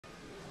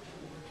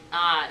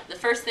The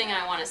first thing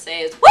I want to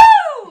say is,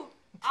 woo!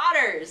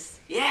 Otters!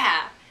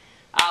 Yeah!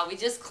 We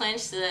just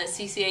clinched the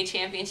CCA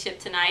championship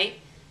tonight.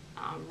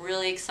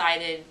 Really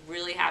excited,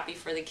 really happy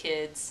for the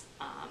kids,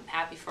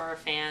 happy for our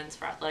fans,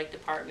 for our athletic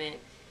department,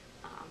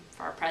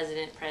 for our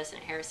president,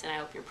 President Harrison. I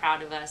hope you're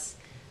proud of us.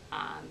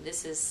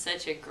 This is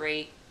such a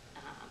great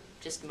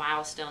just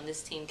milestone.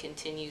 This team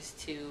continues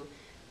to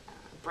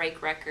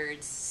break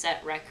records,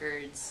 set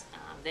records.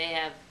 They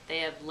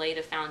have laid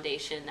a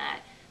foundation that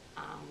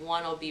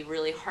one will be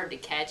really hard to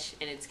catch,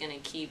 and it's going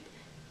to keep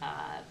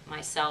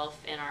myself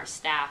and our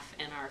staff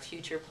and our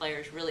future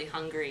players really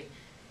hungry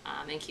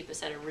and keep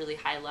us at a really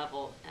high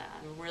level.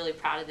 I'm really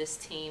proud of this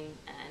team,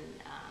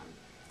 and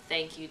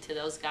thank you to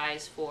those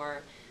guys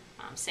for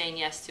saying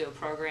yes to a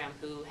program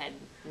who had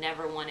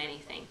never won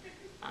anything,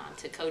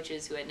 to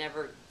coaches who had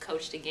never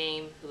coached a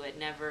game, who had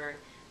never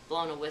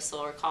blown a whistle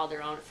or called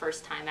their own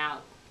first time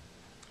out.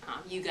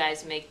 You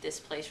guys make this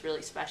place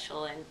really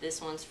special, and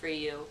this one's for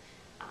you.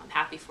 I'm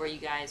happy for you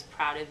guys,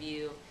 proud of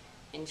you.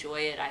 Enjoy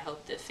it. I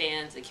hope the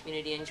fans, the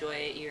community enjoy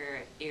it.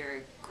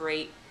 You're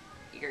great.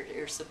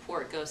 Your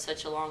support goes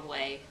such a long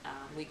way.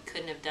 We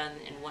couldn't have done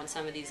and won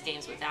some of these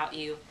games without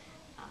you.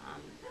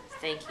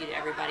 Thank you to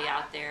everybody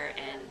out there,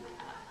 and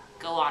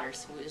go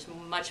Otters. There's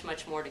much,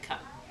 much more to come.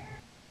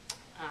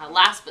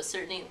 Last but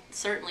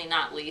certainly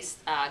not least,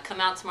 come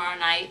out tomorrow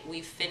night.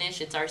 We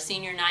finish. It's our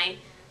senior night.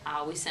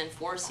 We send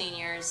 4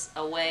 seniors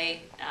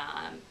away: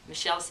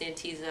 Michelle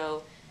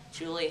Santizo,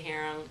 Julie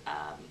Herring,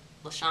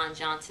 LaShawn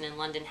Johnson, and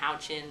London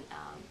Houchin.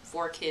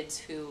 4 kids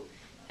who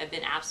have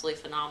been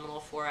absolutely phenomenal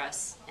for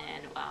us,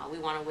 and we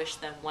want to wish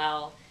them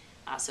well.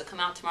 So come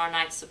out tomorrow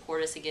night,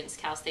 support us against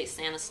Cal State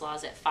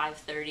Stanislaus at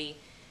 5:30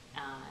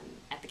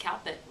 at the Cal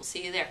Pit. We'll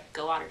see you there.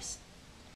 Go Otters.